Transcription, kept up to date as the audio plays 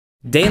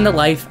Day in the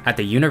life at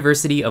the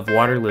University of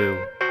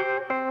Waterloo.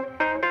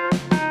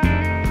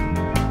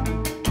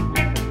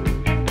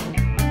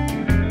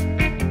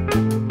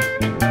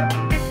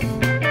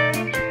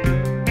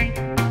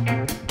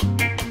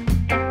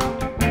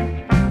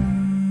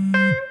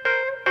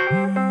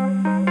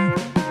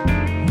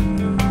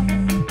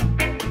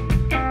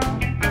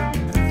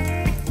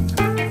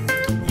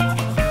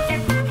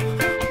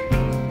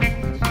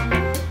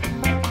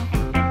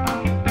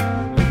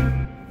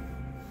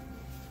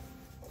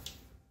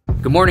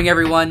 Good morning,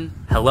 everyone.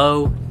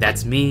 Hello,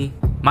 that's me.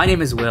 My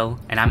name is Will,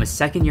 and I'm a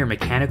second-year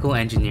mechanical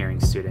engineering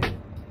student.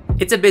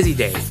 It's a busy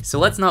day, so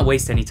let's not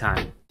waste any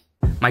time.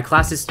 My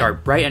classes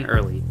start bright and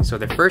early, so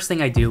the first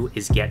thing I do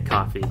is get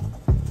coffee.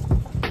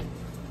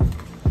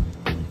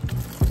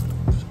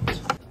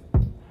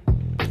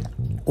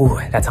 Ooh,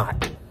 that's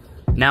hot.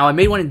 Now, I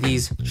made one of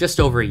these just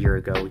over a year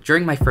ago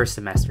during my first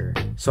semester,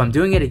 so I'm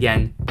doing it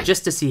again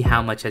just to see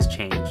how much has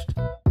changed.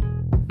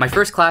 My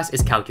first class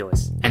is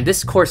calculus, and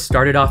this course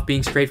started off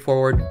being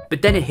straightforward,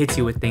 but then it hits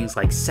you with things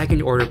like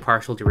second-order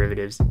partial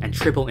derivatives and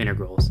triple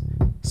integrals.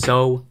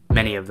 So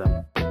many of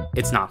them.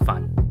 It's not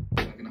fun.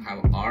 I'm going to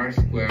have r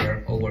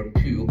squared over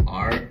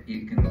 2r,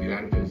 you can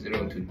divide to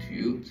 0 to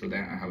 2, so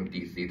then I have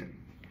d theta.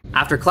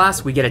 After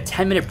class, we get a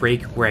 10-minute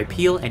break where I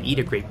peel and eat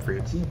a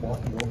grapefruit.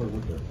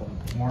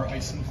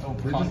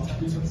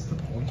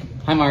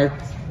 Hi, Mark.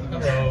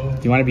 Hello.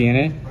 Do you want to be in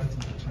it?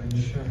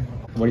 Sure.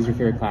 What is your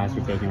favorite class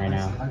you're taking right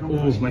now?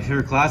 Oh, my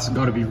favorite class has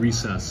got to be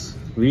recess.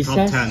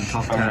 Recess?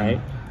 Top 10. All right.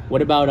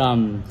 What about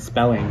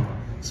spelling?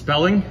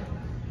 Spelling?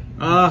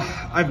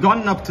 I've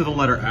gotten up to the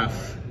letter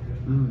F.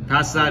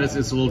 Past that, it's a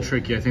little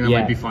tricky. I think that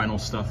might be final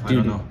stuff. Dude, I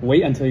don't know.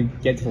 Wait until you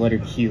get to the letter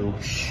Q.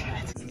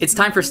 It's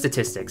time for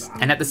statistics,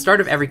 and at the start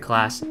of every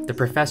class, the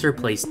professor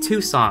plays 2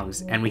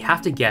 songs, and we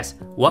have to guess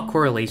what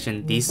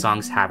correlation these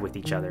songs have with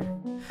each other.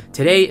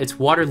 Today, it's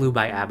Waterloo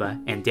by ABBA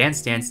and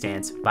Dance Dance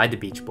Dance by the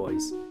Beach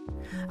Boys.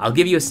 I'll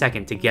give you a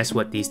second to guess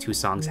what these 2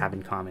 songs have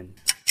in common.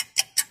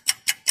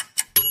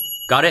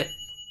 Got it?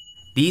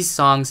 These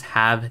songs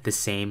have the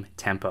same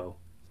tempo.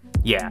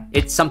 Yeah,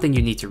 it's something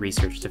you need to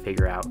research to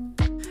figure out.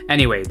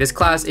 Anyway, this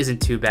class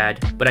isn't too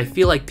bad, but I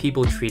feel like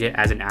people treat it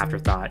as an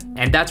afterthought,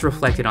 and that's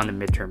reflected on the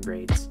midterm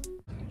grades.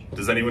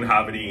 Does anyone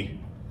have any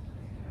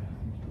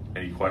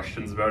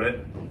questions about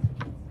it?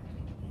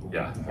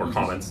 Yeah, or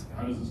comments?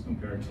 How does this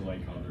compare to like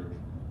other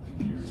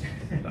years?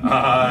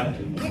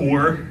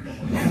 Poor.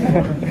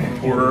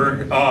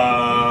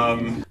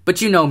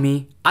 But you know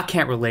me, I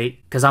can't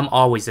relate, cause I'm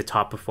always the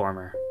top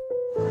performer.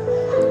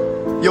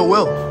 Yo,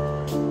 Will,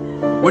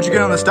 what'd you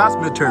get on the stats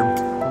midterm?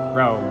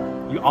 Bro,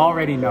 you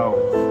already know.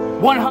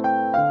 What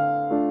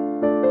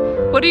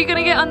are you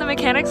gonna get on the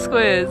mechanics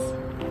quiz?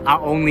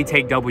 I'll only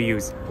take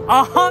W's. Hey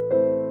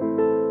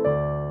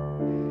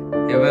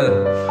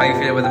Will, how you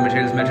feeling with the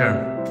materials midterm?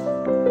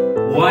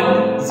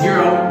 100.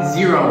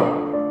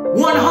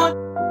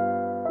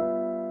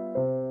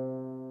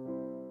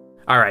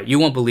 Alright, you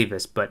won't believe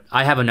this, but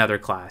I have another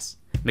class.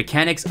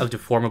 Mechanics of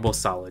Deformable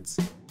Solids.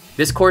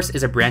 This course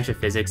is a branch of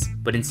physics,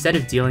 but instead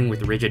of dealing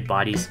with rigid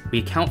bodies, we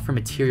account for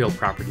material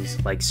properties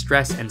like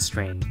stress and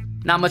strain.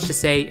 Not much to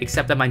say,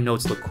 except that my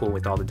notes look cool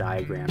with all the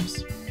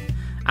diagrams.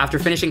 After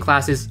finishing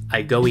classes,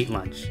 I go eat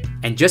lunch.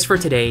 And just for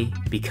today,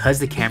 because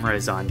the camera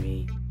is on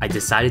me, I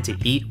decided to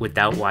eat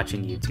without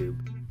watching YouTube.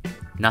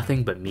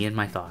 Nothing but me and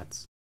my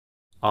thoughts.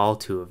 All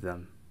 2 of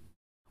them.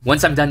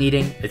 Once I'm done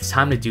eating, it's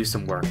time to do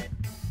some work.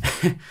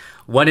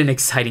 What an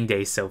exciting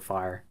day so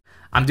far.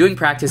 I'm doing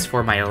practice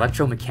for my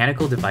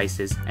electromechanical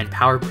devices and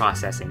power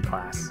processing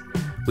class.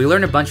 We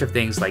learn a bunch of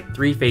things like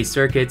 3-phase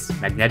circuits,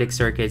 magnetic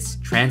circuits,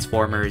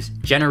 transformers,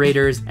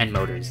 generators, and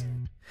motors.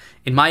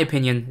 In my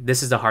opinion,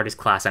 this is the hardest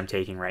class I'm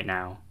taking right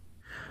now.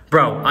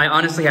 Bro, I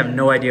honestly have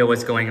no idea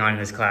what's going on in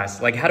this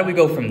class. Like, how do we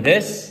go from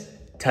this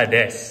to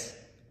this?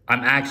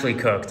 I'm actually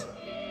cooked.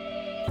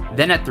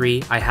 Then at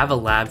 3, I have a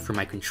lab for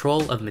my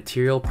Control of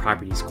Material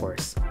Properties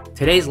course.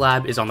 Today's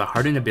lab is on the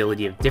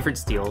hardenability of different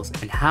steels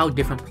and how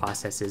different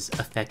processes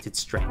affect its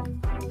strength.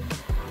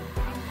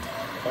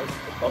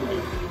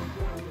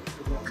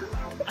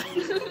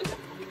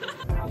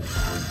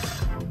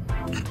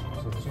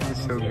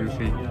 It's so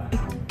goofy.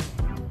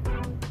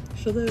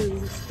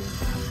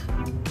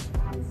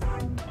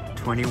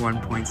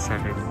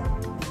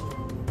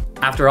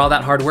 21.7. After all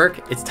that hard work,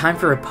 it's time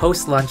for a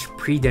post-lunch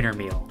pre-dinner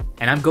meal.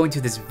 And I'm going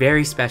to this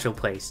very special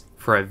place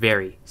for a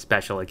very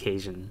special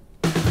occasion.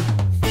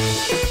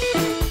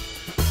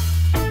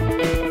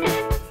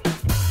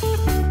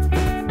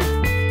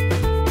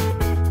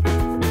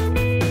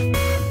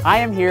 I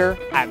am here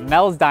at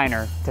Mel's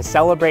Diner to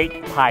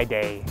celebrate Pie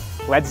Day.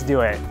 Let's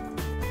do it.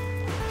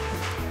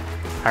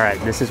 All right,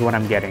 this is what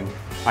I'm getting.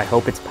 I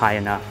hope it's pie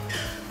enough.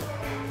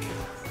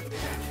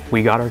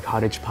 We got our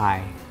cottage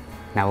pie.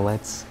 Now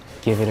let's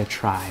give it a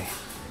try.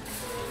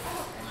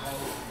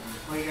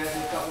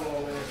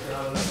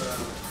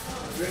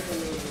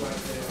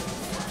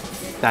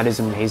 That is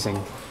amazing.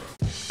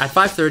 At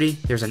 5:30,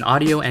 there's an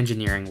audio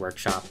engineering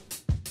workshop.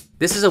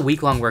 This is a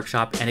week-long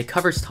workshop and it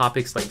covers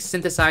topics like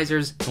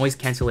synthesizers, noise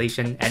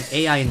cancellation, and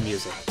AI in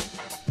music.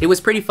 It was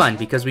pretty fun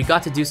because we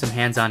got to do some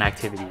hands-on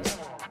activities.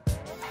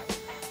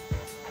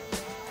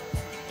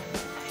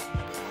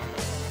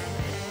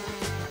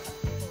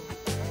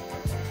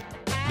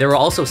 There were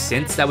also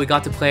synths that we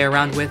got to play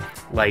around with,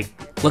 like,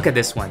 look at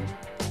this one.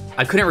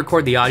 I couldn't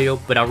record the audio,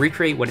 but I'll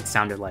recreate what it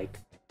sounded like.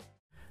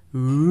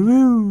 You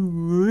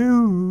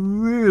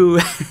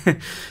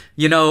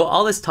know,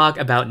 all this talk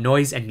about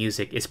noise and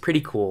music is pretty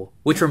cool,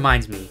 which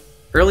reminds me,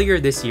 earlier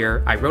this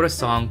year, I wrote a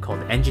song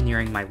called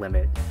Engineering My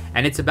Limit,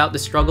 and it's about the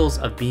struggles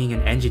of being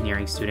an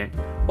engineering student,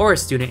 or a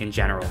student in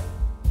general.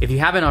 If you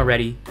haven't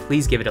already,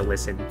 please give it a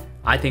listen.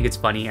 I think it's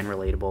funny and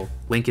relatable.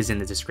 Link is in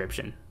the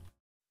description.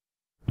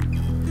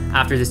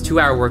 After this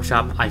 2-hour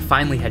workshop, I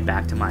finally head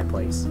back to my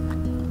place.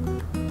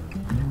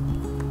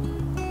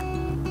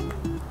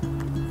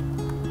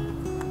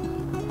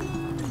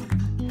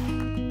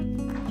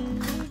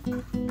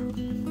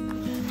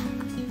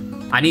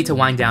 I need to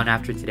wind down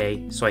after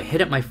today, so I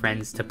hit up my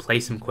friends to play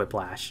some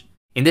Quiplash.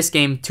 In this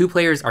game, 2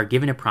 players are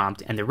given a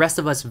prompt and the rest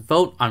of us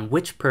vote on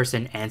which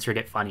person answered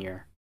it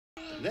funnier.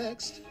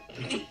 Next,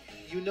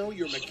 you know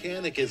your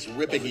mechanic is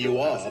ripping you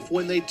off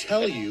when they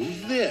tell you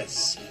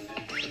this.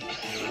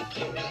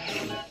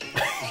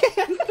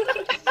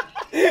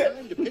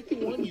 Time to pick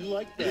the one you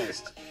like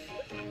best.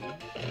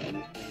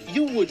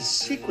 You would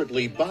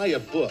secretly buy a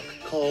book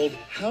called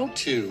How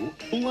to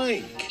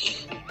Blank.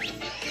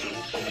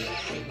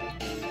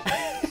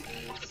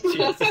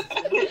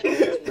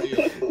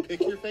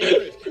 Pick your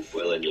favorite.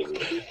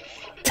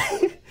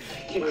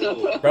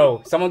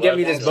 Bro, someone get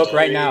me this book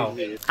right now.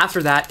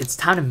 After that, it's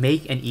time to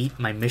make and eat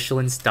my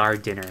Michelin star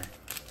dinner.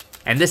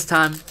 And this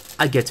time,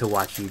 I get to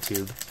watch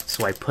YouTube,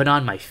 so I put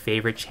on my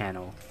favorite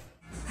channel.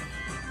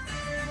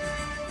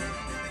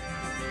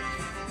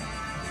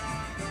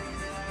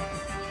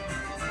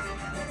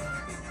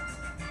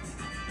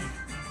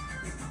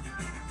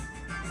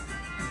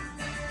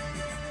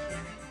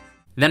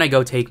 Then I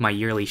go take my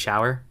yearly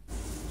shower.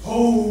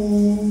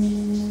 Oh,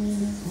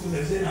 who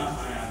lives in a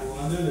pineapple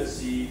under the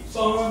sea?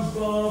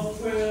 SpongeBob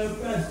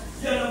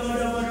SquarePants.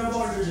 Yada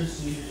under the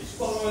sea.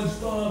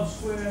 SpongeBob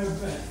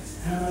SquarePants.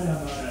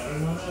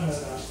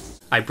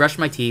 I brush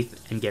my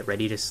teeth and get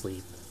ready to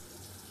sleep.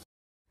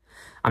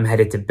 I'm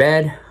headed to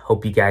bed.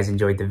 Hope you guys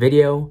enjoyed the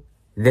video.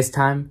 This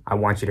time, I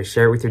want you to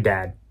share it with your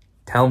dad.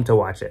 Tell him to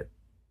watch it.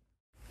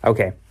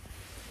 Okay,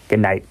 good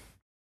night.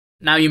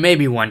 Now you may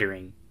be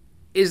wondering,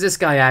 is this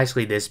guy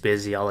actually this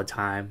busy all the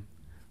time?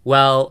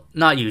 Well,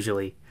 not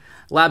usually.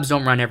 Labs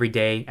don't run every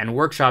day, and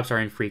workshops are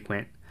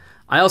infrequent.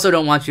 I also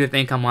don't want you to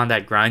think I'm on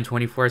that grind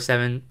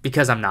 24/7,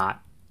 because I'm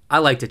not. I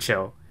like to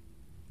chill.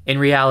 In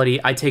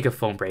reality, I take a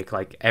phone break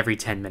like every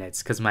 10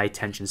 minutes because my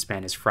attention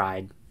span is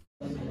fried.